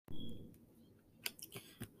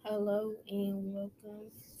Hello and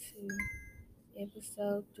welcome to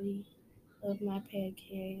episode 3 of my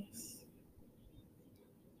podcast.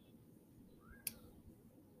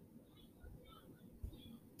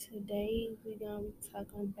 Today we're going to be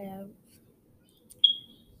talking about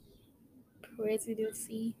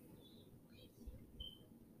presidency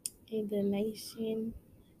in the nation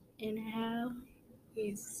and how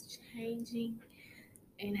it's changing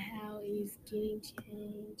and how it's getting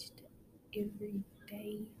changed every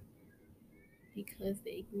day because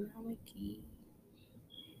the economic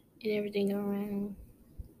and everything around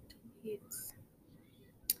it's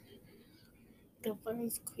the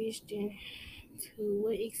first question. To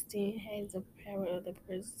what extent has the power of the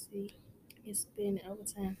presidency expanded over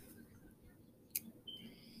time?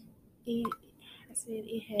 It, I said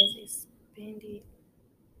it has expanded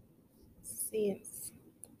since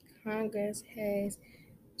Congress has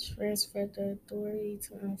transferred the authority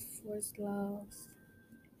to enforce laws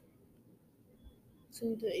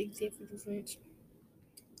to the executive branch.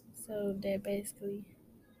 So that basically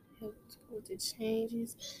helped with the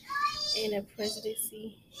changes in the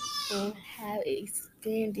presidency and how it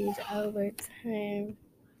expanded over time.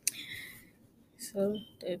 So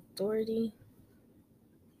the authority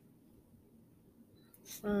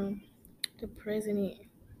from the president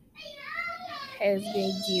has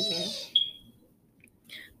been given.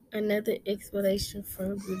 Another explanation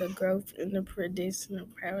for the growth in the presidential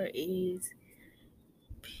power is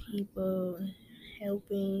people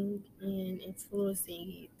helping and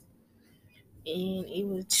influencing it, and it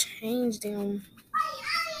will change them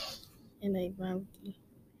in a monthly.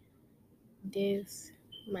 This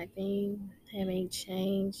my thing having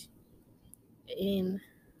change in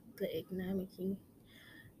the economic,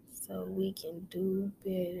 so we can do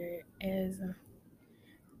better as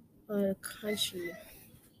a country.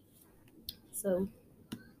 So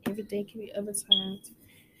everything can be over time,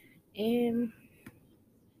 and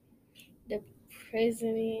the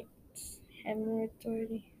president having more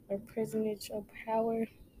authority or presidential power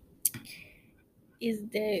is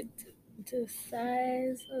that the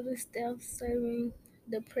size of the staff serving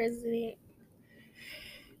the president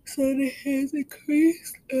so it has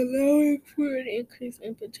increased, allowing for an increase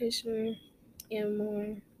in petition and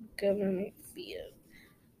more government field.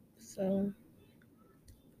 So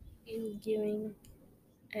it is giving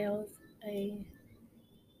us a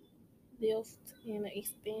lift and an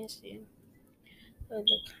expansion of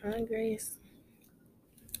the Congress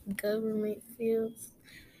government fields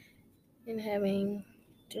and having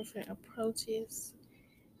different approaches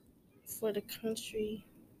for the country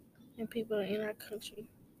and people in our country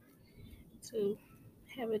to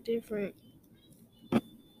have a different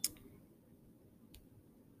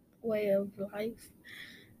way of life,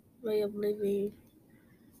 way of living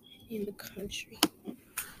in the country.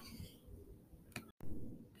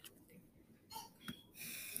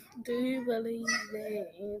 Do you believe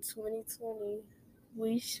that in 2020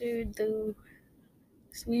 we should do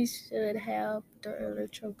we should have the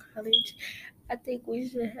electoral college? I think we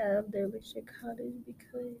should have the electoral college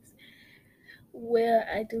because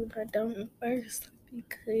I do not know first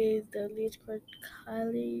because the electoral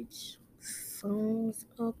college sums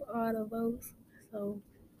up all the votes, so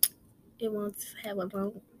it won't have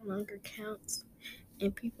a longer count,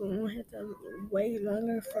 and people won't have to wait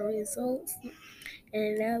longer for results.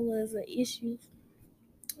 And that was an issue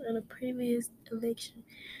in the previous election.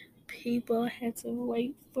 People had to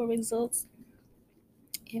wait for results,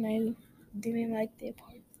 and I didn't like that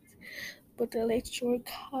part. But the electoral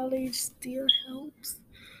college still helps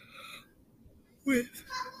with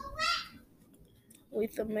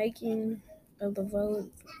the making of the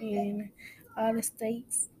votes in all the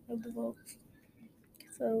states of the votes.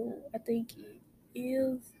 So I think it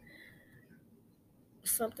is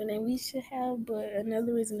something that we should have, but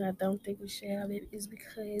another reason I don't think we should have it is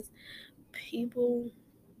because people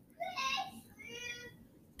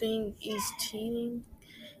think it's cheating.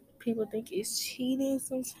 People think it's cheating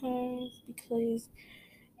sometimes because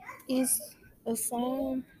it's a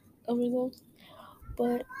sign of results,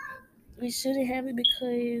 but we shouldn't have it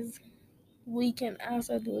because we can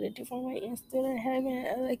also do it a different way. Instead of having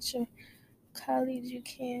an electoral college, you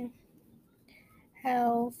can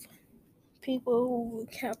have people who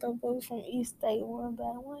count the votes from each state one by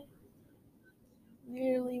one,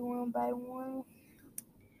 nearly one by one,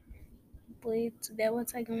 but that will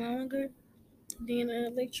take longer than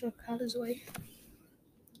an electoral college way.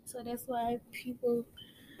 So that's why people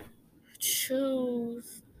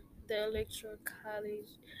choose the electoral college.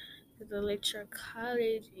 The electoral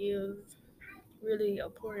college is really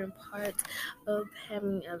important part of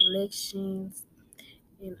having elections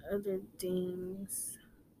and other things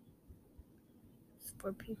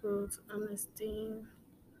for people to understand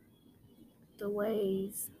the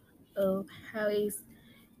ways of how it's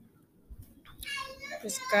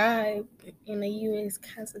prescribed in the U.S.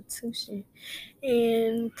 Constitution.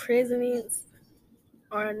 And presidents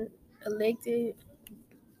are elected,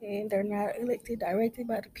 and they're not elected directly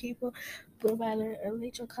by the people, but by the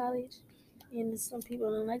electoral college. And some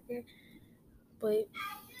people don't like that, but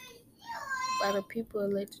by the people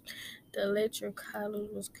elected. The electoral college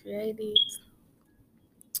was created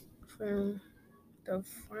from the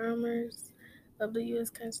farmers of the U.S.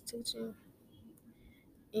 Constitution,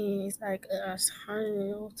 and it's like an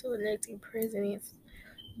alternative to electing presidents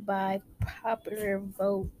by popular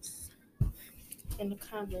votes in the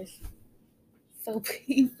Congress. So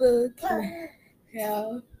people can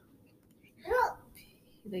have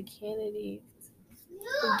the candidate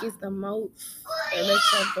who gets the most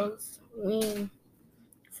electoral votes win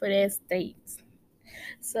for that state.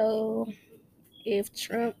 So if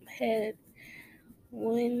Trump had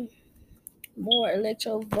won more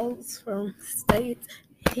electoral votes from states,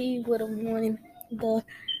 he would have won the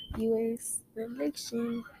U.S.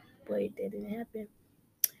 election, but that didn't happen.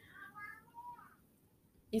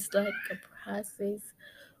 It's like a process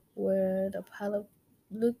where the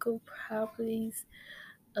political parties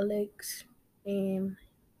elect, and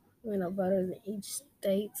when the voters in each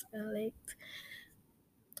state elect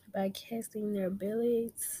by casting their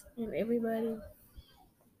ballots, and everybody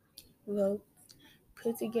vote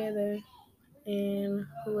put together, and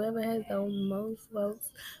whoever has the most votes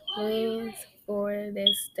wins for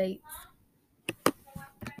that state.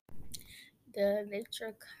 The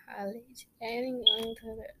electoral college, adding on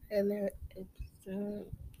to the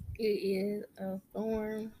it is a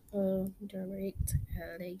form of direct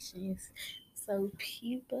elections. So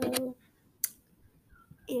people,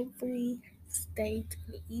 every state,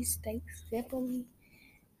 each state separately,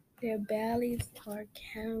 their ballots are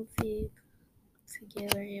counted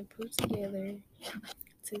together and put together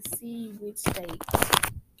to see which state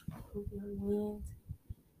who will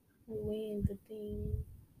win the thing,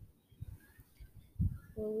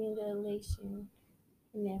 will win the election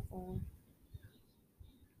in that form.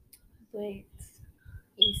 But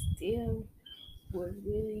it still would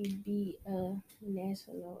really be a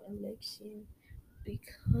national election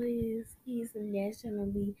because it's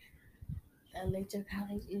nationally, the electoral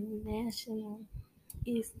college is national.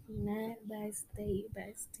 It's not by state.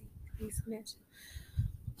 It's national.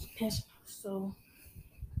 So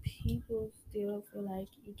people still feel like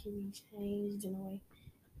it can be changed in a way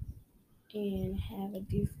and have a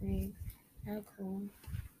different outcome,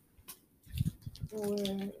 or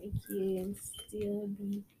it can still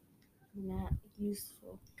be not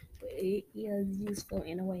useful, but it is useful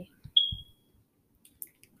in a way.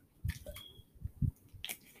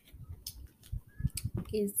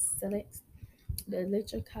 It selects the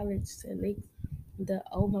electoral college selects the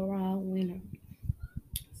overall winner.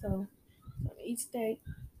 So from each state,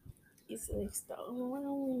 it selects the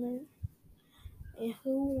overall winner and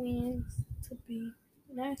who wins to be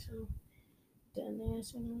national, the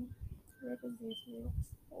national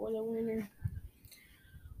representatives or the winner.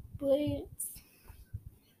 But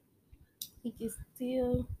he can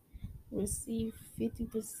still receive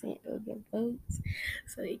 50% of the votes,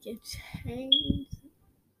 so it can change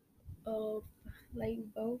of like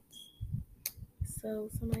votes. So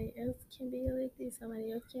somebody else can be elected,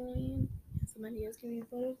 somebody else can win, somebody else can be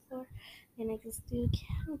voted for, and they can still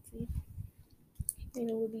count it. And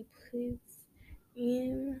it will be put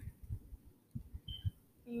in,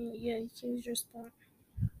 and yeah, you can just start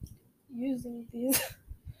using this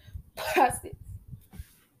process.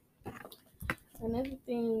 Another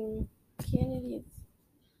thing, candidates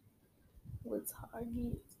would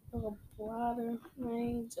target a broader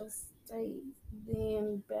range of states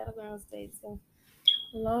than battleground states. So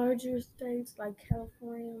larger states like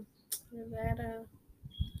California, Nevada,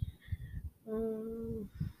 um,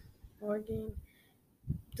 Oregon,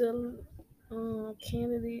 the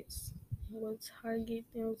candidates will target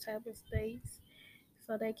them type of states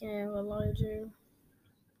so they can have a larger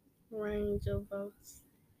range of votes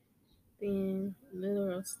than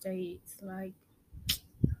literal states like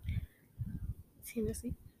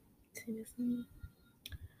Tennessee, Tennessee,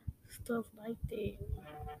 stuff like that.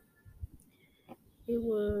 It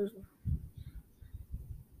was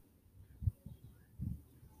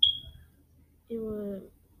it would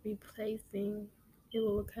replacing it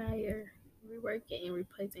will require reworking and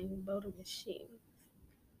replacing voting machines.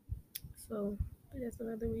 So that's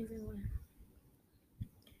another reason why.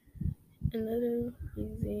 Another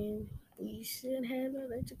reason we should have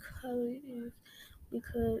electric college is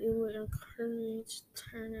because it would encourage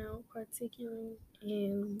turnout, particularly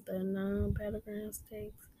in the non-battleground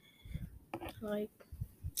states. Like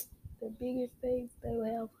the bigger states, they will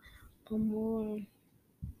have more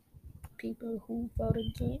people who vote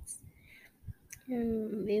against,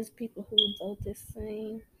 and there's people who vote the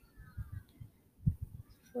same.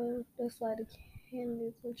 So that's why the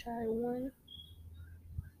candidates will try one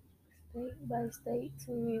state by state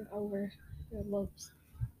to win over their votes.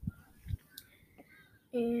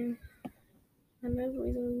 And another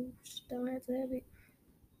reason we don't have to have it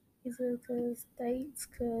is because states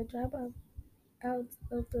could drop out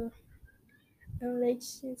of the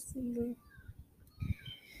election season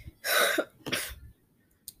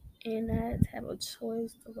and not have a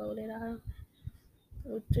choice to vote at all.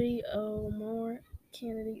 With three or more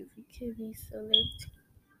candidates,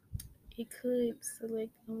 it could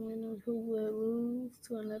select a winner who would lose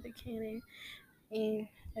to another candidate in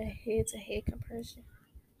a head-to-head comparison.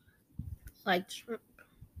 Like Trump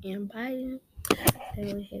and Biden, they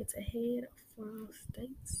went head-to-head from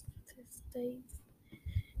states to states.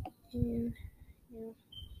 And you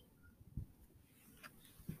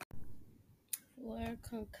for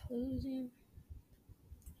conclusion,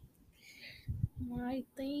 my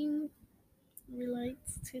theme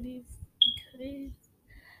relates to this because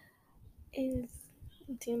it's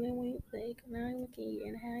dealing with the economic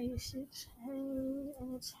and how it should change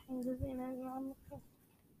and changes in economic.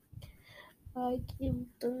 Like if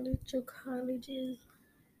the electoral college is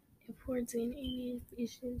important and if it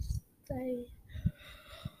should stay,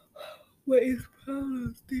 but it's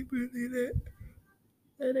problems deeper than that.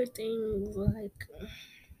 Other things like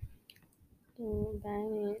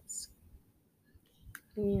violence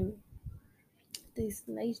and this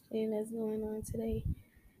nation that's going on today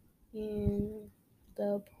and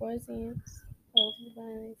the presence of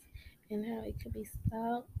violence and how it could be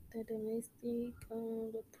stopped, the domestic,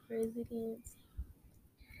 the president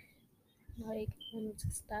like wanting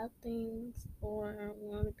to stop things or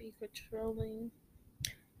want to be controlling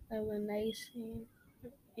of a nation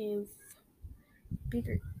is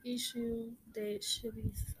bigger issue that should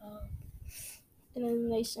be solved in a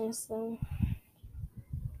nation. So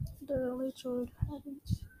the electoral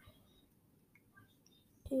college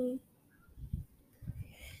is,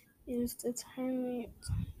 is determined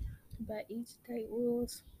by each state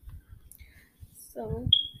rules. So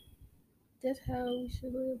that's how we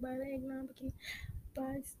should live by the economic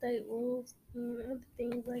by state rules and other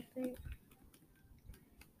things like that.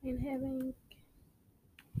 And having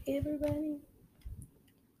everybody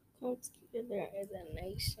come together as a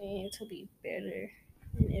nation to be better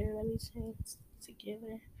and everybody change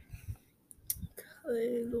together.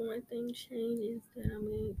 Because one thing changes, that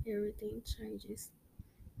everything changes.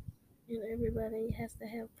 And everybody has to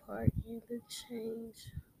have part in the change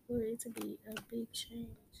for it to be a big change.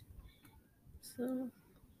 So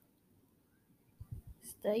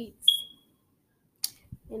states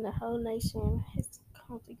and the whole nation has to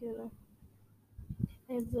come together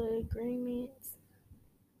as an agreement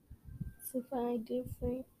to find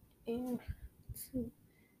different and to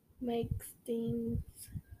make things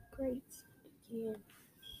great again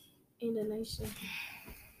in the nation.